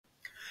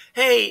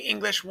Hey,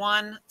 English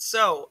 1.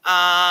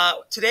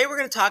 Today we're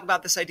going to talk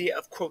about this idea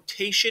of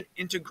quotation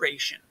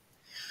integration.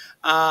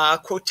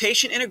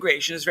 Quotation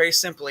integration is very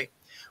simply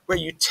where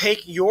you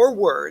take your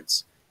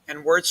words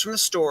and words from the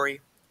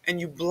story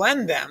and you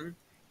blend them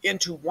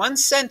into one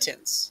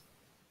sentence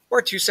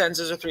or two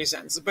sentences or three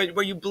sentences, but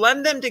where you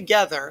blend them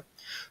together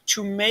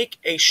to make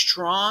a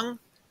strong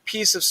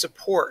piece of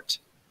support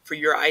for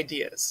your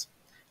ideas.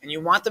 And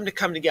you want them to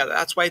come together.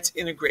 That's why it's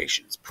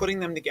integration. It's putting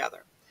them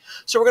together.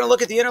 So we're going to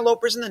look at the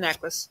interlopers and the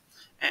necklace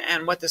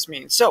and what this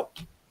means. So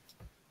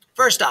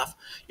first off,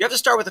 you have to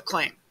start with a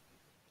claim.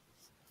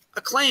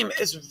 A claim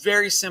is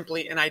very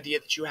simply an idea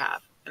that you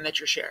have and that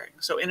you're sharing.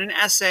 So in an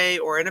essay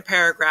or in a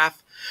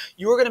paragraph,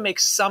 you're going to make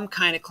some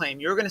kind of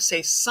claim. You're going to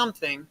say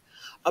something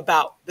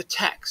about the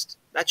text.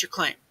 That's your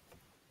claim.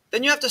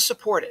 Then you have to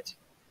support it.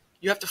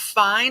 You have to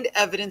find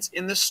evidence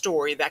in the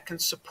story that can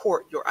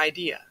support your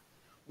idea.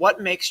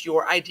 What makes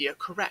your idea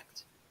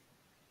correct?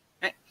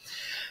 Okay?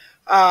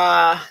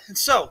 And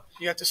so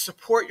you have to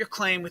support your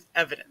claim with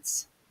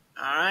evidence.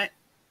 All right.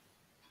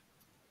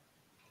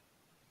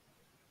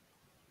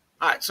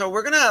 All right, so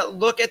we're going to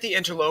look at the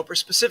interloper.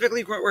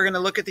 Specifically, we're going to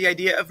look at the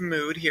idea of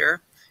mood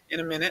here in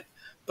a minute.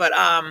 But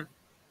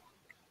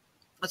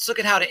let's look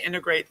at how to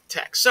integrate the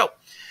text. So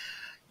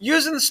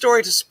using the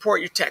story to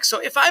support your text. So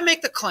if I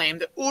make the claim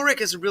that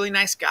Ulrich is a really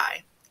nice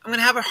guy, I'm going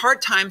to have a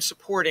hard time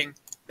supporting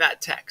that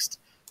text.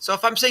 So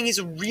if I'm saying he's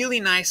a really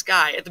nice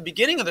guy, at the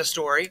beginning of the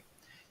story,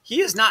 he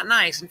is not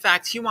nice. In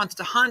fact, he wants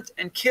to hunt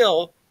and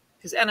kill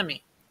his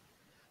enemy.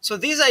 So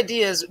these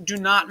ideas do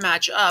not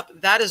match up.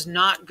 That is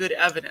not good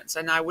evidence,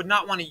 and I would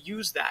not want to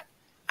use that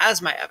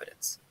as my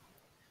evidence.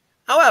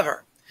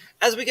 However,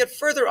 as we get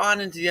further on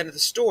into the end of the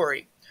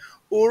story,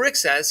 Ulrich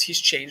says he's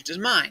changed his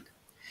mind.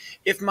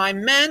 If my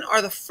men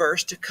are the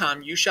first to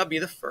come, you shall be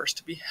the first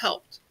to be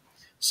helped.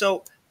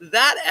 So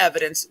that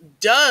evidence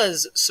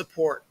does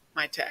support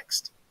my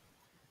text,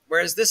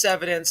 whereas this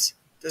evidence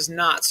does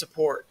not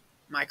support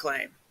my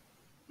claim,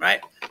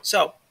 right?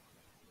 So,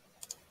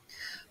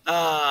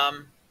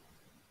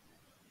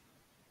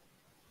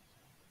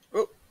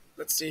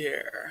 let's see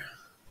here.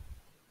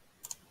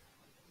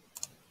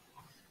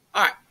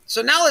 All right,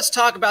 so now let's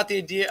talk about the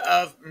idea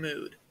of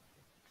mood.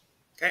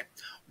 Okay,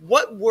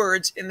 what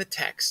words in the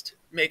text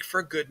make for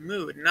a good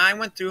mood? And I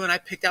went through and I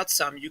picked out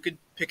some. You could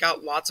pick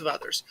out lots of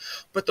others.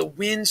 But the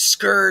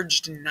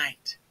wind-scourged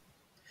night,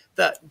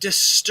 the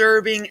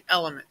disturbing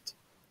element,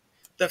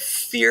 the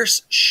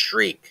fierce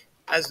shriek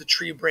as the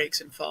tree breaks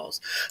and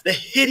falls, the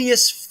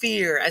hideous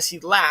fear as he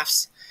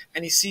laughs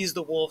and he sees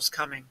the wolves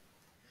coming,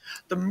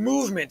 the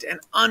movement and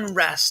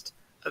unrest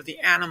of the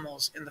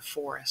animals in the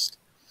forest.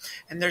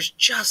 And there's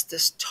just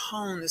this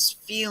tone, this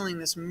feeling,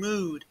 this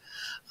mood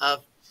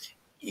of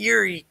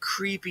eerie,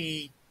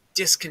 creepy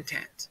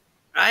discontent,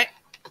 right?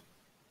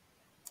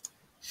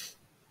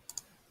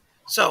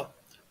 So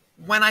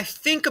when I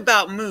think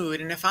about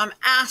mood, and if I'm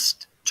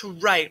asked to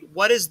write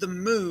what is the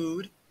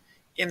mood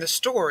in the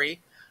story,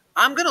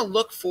 I'm going to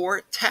look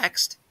for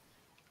text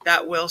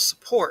that will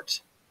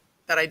support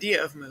that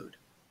idea of mood.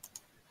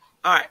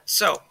 All right,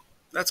 so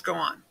let's go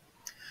on.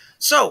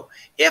 So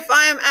if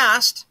I am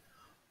asked,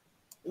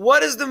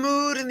 what is the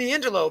mood in the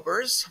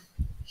interlopers?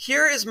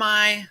 Here is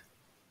my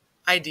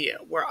idea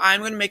where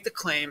I'm going to make the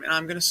claim and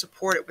I'm going to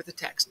support it with the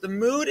text. The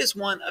mood is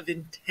one of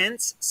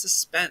intense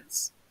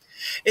suspense.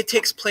 It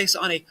takes place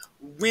on a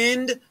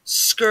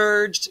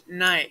wind-scourged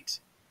night,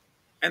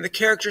 and the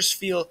characters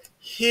feel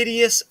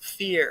hideous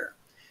fear.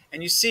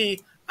 And you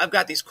see, I've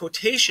got these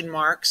quotation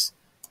marks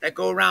that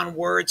go around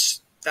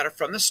words that are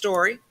from the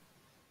story,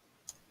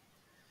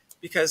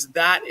 because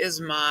that is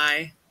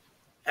my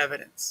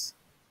evidence.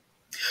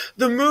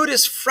 The mood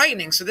is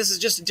frightening, so this is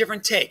just a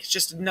different take. It's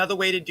just another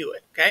way to do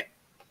it, okay?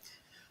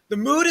 The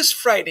mood is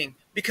frightening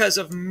because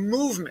of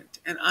movement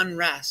and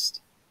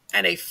unrest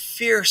and a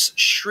fierce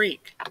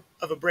shriek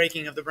of a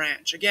breaking of the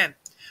branch. Again,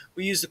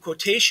 we use the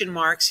quotation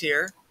marks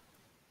here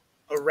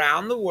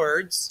around the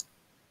words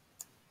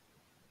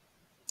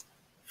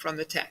from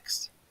the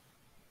text,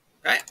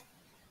 right?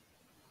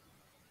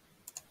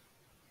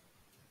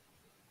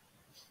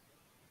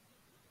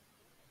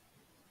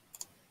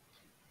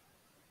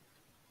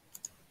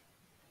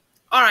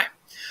 All right,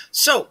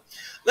 so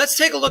let's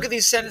take a look at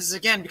these sentences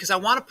again because I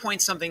want to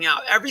point something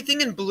out. Everything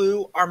in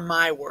blue are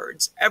my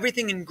words.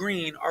 Everything in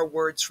green are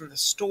words from the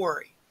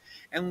story.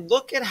 And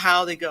look at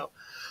how they go.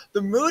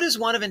 The mood is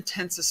one of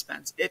intense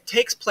suspense. It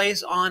takes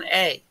place on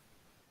a,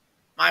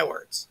 my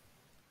words.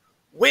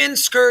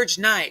 Wind-scourged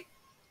night.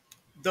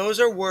 Those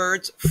are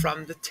words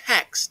from the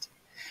text.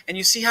 And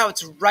you see how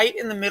it's right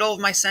in the middle of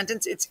my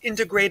sentence? It's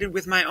integrated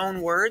with my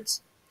own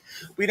words.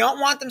 We don't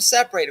want them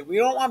separated. We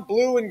don't want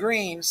blue and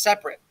green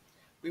separate.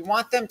 We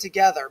want them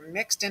together,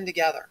 mixed in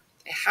together.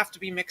 They have to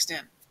be mixed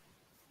in.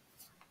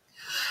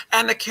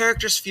 And the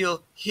characters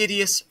feel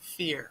hideous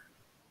fear.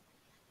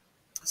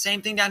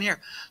 Same thing down here.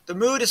 The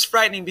mood is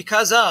frightening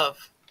because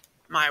of,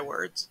 my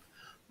words,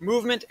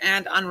 movement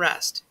and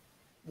unrest,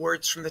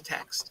 words from the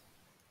text.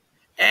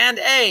 And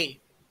a,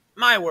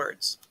 my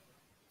words,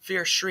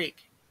 fear,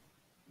 shriek,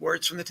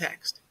 words from the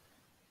text.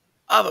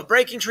 of a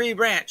breaking tree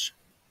branch.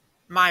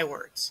 My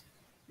words,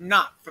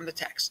 not from the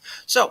text.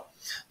 So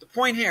the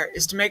point here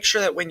is to make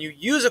sure that when you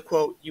use a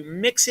quote, you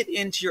mix it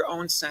into your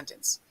own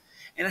sentence.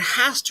 And it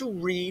has to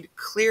read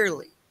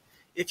clearly.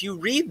 If you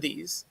read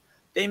these,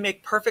 they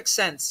make perfect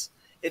sense.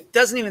 It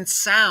doesn't even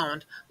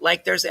sound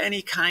like there's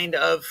any kind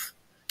of,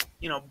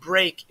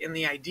 break in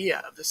the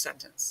idea of the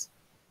sentence.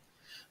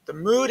 The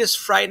mood is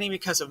frightening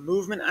because of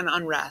movement and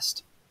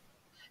unrest,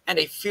 and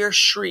a fierce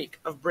shriek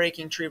of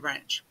breaking tree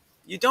branch.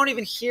 You don't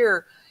even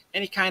hear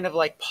any kind of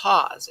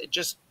pause. It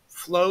just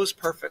flows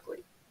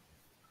perfectly.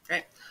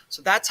 Okay,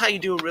 so that's how you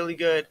do a really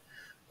good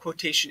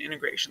quotation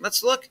integration.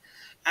 Let's look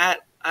at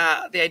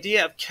the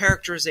idea of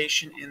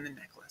characterization in the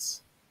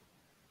necklace.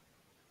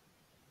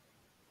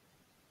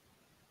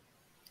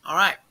 All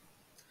right.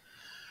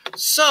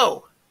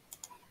 So,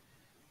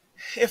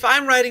 if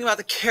I'm writing about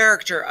the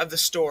character of the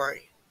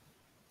story,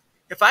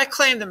 if I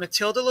claim that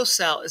Matilda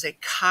Losell is a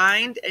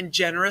kind and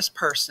generous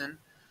person,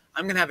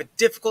 I'm going to have a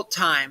difficult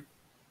time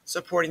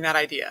supporting that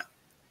idea.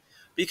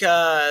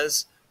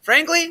 Because,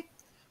 frankly,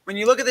 when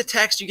you look at the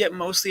text, you get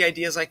mostly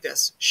ideas like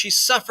this. She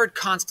suffered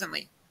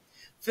constantly,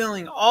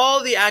 feeling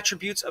all the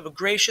attributes of a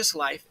gracious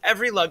life.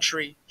 Every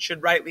luxury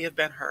should rightly have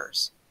been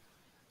hers.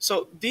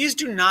 So these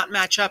do not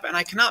match up, and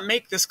I cannot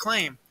make this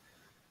claim.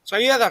 So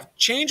I either have to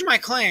change my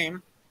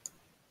claim,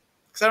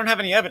 because I don't have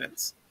any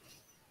evidence.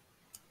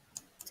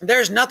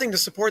 There's nothing to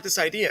support this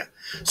idea.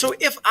 So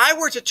if I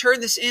were to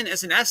turn this in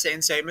as an essay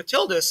and say,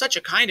 Matilda is such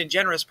a kind and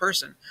generous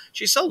person,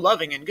 she's so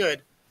loving and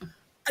good,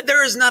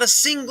 there is not a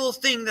single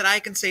thing that I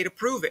can say to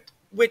prove it,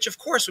 which of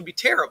course would be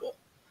terrible,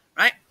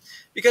 right?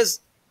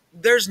 Because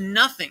there's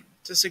nothing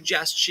to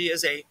suggest she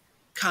is a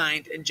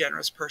kind and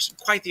generous person.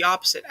 Quite the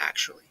opposite,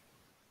 actually.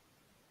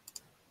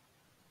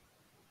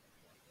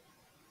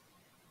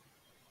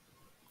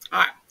 All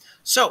right,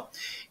 so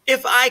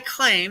if I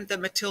claim that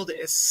Matilda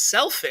is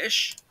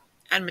selfish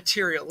and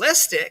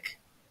materialistic,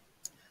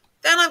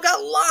 then I've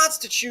got lots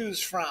to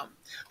choose from.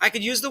 I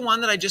could use the one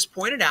that I just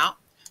pointed out.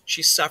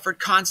 She suffered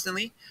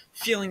constantly,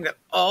 feeling that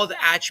all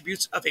the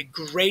attributes of a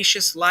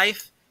gracious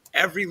life,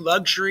 every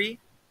luxury,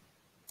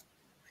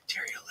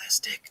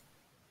 materialistic,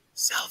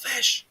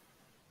 selfish,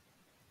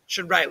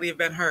 should rightly have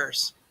been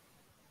hers.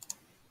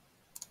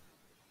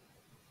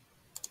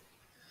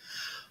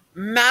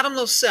 Madame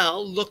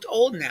Losell looked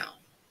old now.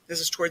 This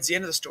is towards the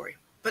end of the story.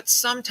 But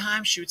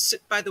sometimes she would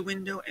sit by the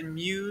window and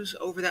muse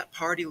over that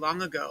party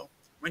long ago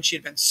when she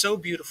had been so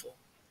beautiful,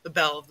 the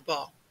belle of the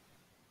ball.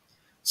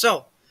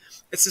 So,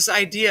 it's this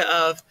idea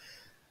of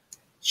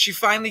she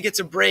finally gets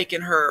a break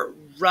in her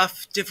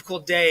rough,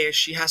 difficult day as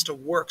she has to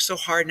work so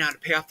hard now to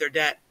pay off their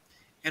debt.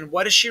 And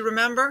what does she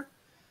remember?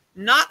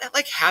 Not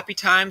happy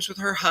times with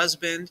her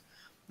husband,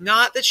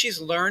 not that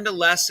she's learned a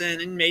lesson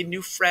and made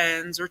new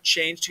friends or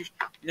changed.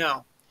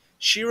 No,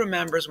 she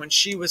remembers when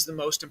she was the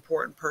most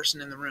important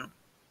person in the room.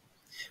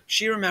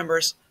 She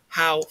remembers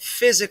how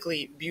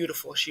physically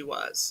beautiful she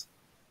was,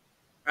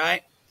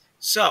 right?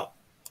 So,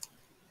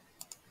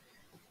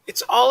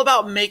 it's all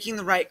about making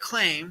the right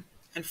claim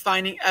and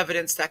finding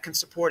evidence that can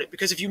support it.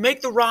 Because if you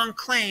make the wrong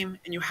claim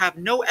and you have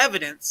no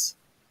evidence,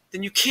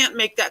 then you can't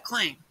make that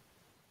claim.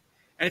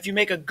 And if you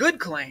make a good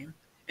claim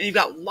and you've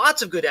got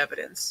lots of good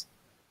evidence,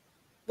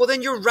 well,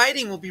 then your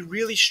writing will be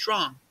really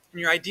strong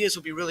and your ideas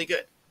will be really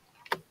good.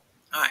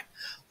 All right,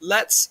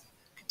 let's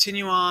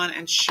continue on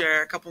and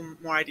share a couple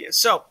more ideas.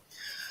 So,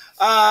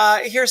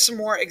 here's some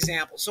more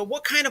examples. So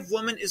what kind of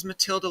woman is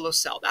Matilda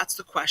Losell? That's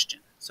the question.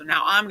 So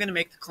now I'm going to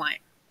make the claim.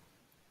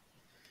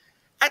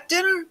 At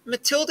dinner,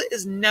 Matilda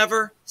is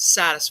never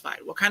satisfied.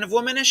 What kind of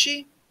woman is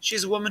she?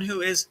 She's a woman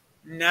who is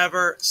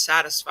never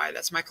satisfied.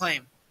 That's my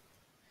claim.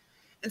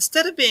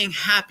 Instead of being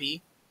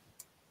happy,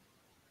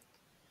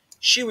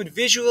 she would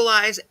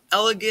visualize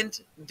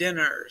elegant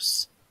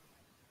dinners.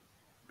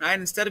 Right?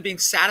 Instead of being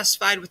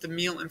satisfied with the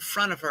meal in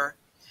front of her,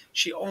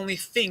 she only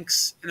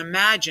thinks and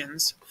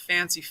imagines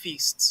fancy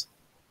feasts.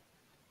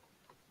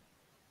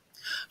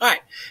 All right,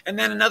 and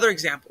then another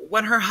example.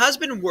 When her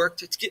husband worked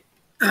to get,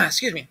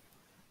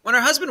 when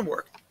her husband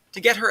worked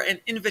to get her an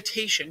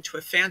invitation to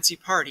a fancy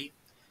party,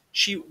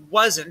 she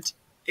wasn't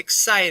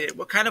excited.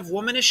 What kind of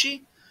woman is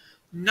she?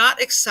 Not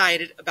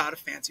excited about a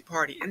fancy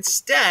party.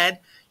 Instead,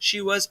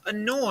 she was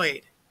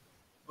annoyed.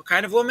 What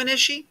kind of woman is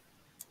she?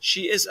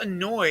 She is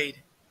annoyed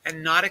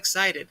and not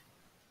excited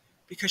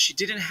because she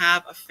didn't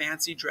have a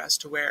fancy dress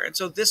to wear. And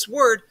so this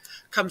word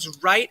comes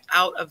right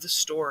out of the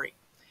story.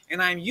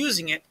 And I'm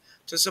using it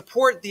to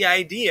support the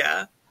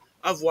idea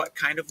of what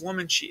kind of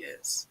woman she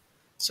is.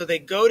 So they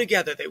go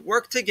together. They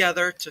work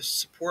together to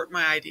support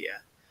my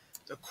idea.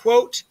 The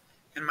quote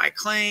and my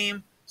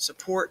claim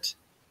support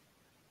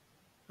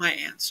my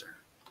answer.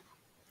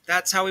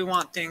 That's how we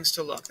want things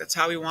to look. That's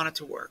how we want it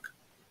to work.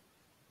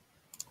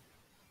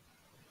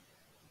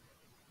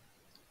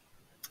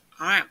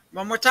 All right,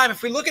 one more time.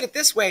 If we look at it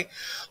this way,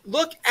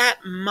 look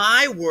at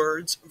my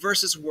words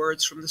versus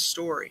words from the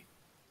story.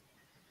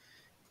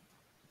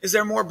 Is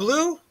there more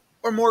blue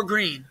or more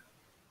green?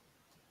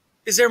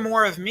 Is there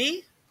more of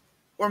me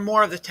or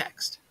more of the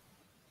text?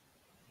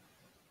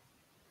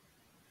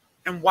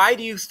 And why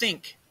do you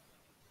think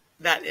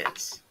that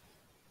is?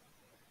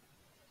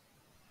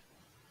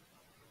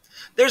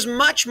 There's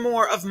much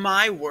more of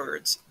my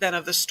words than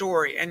of the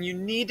story, and you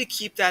need to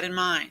keep that in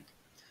mind.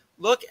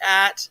 Look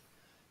at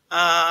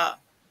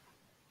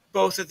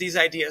both of these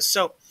ideas.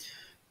 So,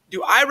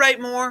 do I write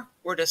more,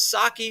 or does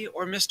Saki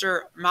or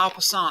Mr.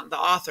 Maupassant, the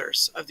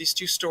authors of these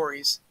two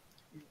stories,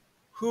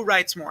 who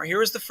writes more?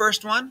 Here is the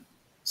first one,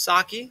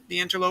 Saki, The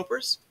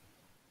Interlopers.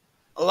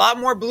 A lot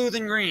more blue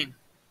than green.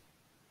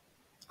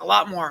 A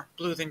lot more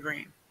blue than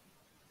green.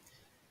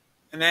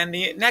 And then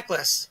The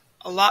Necklace,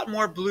 a lot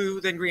more blue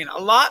than green.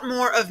 A lot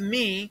more of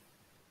me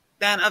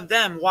than of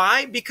them.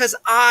 Why? Because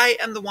I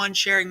am the one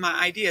sharing my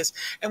ideas.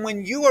 And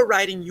when you are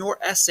writing your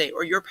essay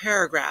or your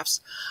paragraphs,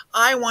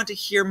 I want to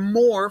hear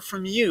more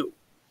from you.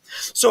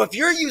 So if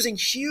you're using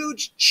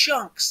huge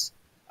chunks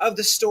of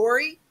the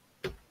story,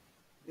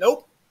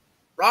 nope,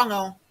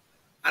 wrong-o.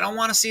 I don't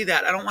want to see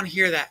that. I don't want to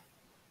hear that.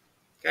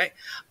 Okay?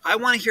 I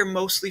want to hear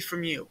mostly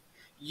from you.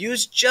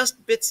 Use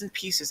just bits and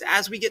pieces.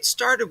 As we get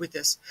started with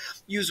this,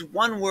 use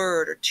one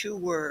word or two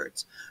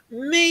words,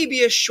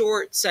 maybe a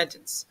short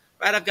sentence.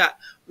 Right? I've got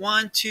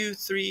 1, 2,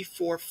 3,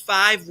 4,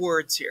 5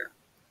 words here.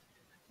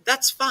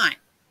 That's fine.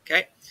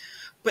 Okay?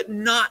 But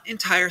not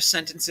entire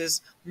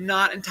sentences,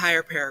 not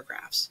entire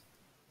paragraphs.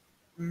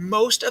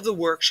 Most of the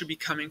work should be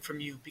coming from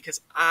you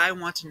because I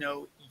want to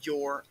know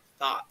your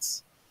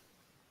thoughts.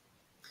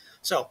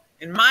 So,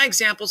 in my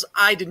examples,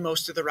 I did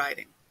most of the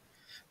writing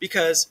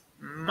because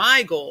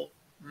my goal,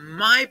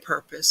 my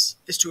purpose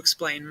is to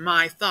explain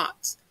my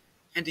thoughts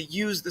and to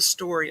use the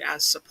story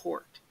as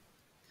support.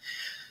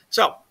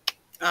 So,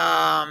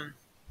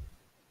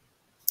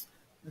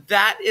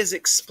 that is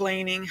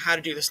explaining how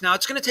to do this. Now,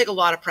 it's going to take a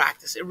lot of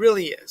practice. It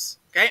really is.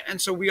 Okay,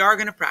 and so we are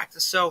going to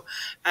practice. So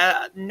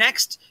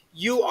next,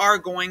 you are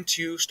going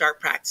to start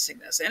practicing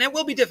this, and it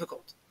will be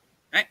difficult.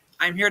 Right?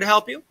 I'm here to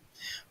help you,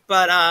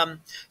 but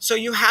so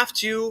you have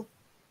to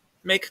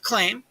make a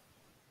claim,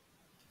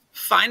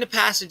 find a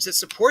passage that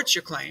supports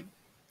your claim,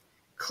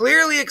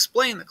 clearly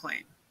explain the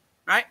claim,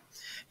 right,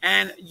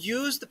 and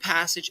use the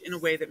passage in a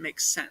way that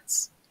makes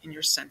sense in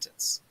your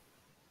sentence.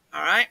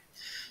 All right,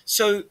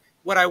 so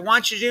what I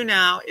want you to do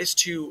now is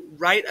to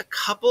write a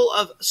couple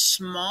of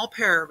small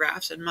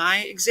paragraphs, and my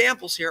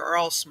examples here are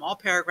all small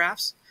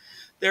paragraphs.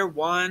 They're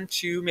 1,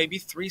 2, maybe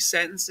 3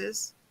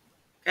 sentences.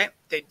 Okay,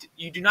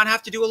 you do not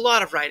have to do a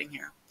lot of writing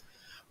here,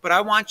 but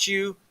I want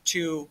you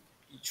to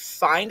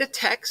find a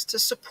text to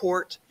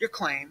support your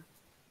claim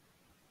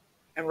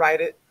and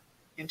write it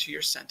into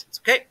your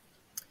sentence. Okay,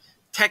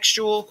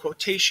 textual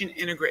quotation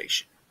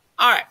integration.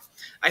 All right,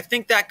 I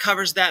think that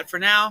covers that for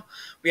now.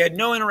 We had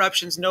no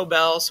interruptions, no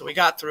bells, so we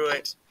got through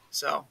it.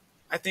 So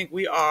I think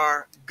we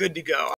are good to go.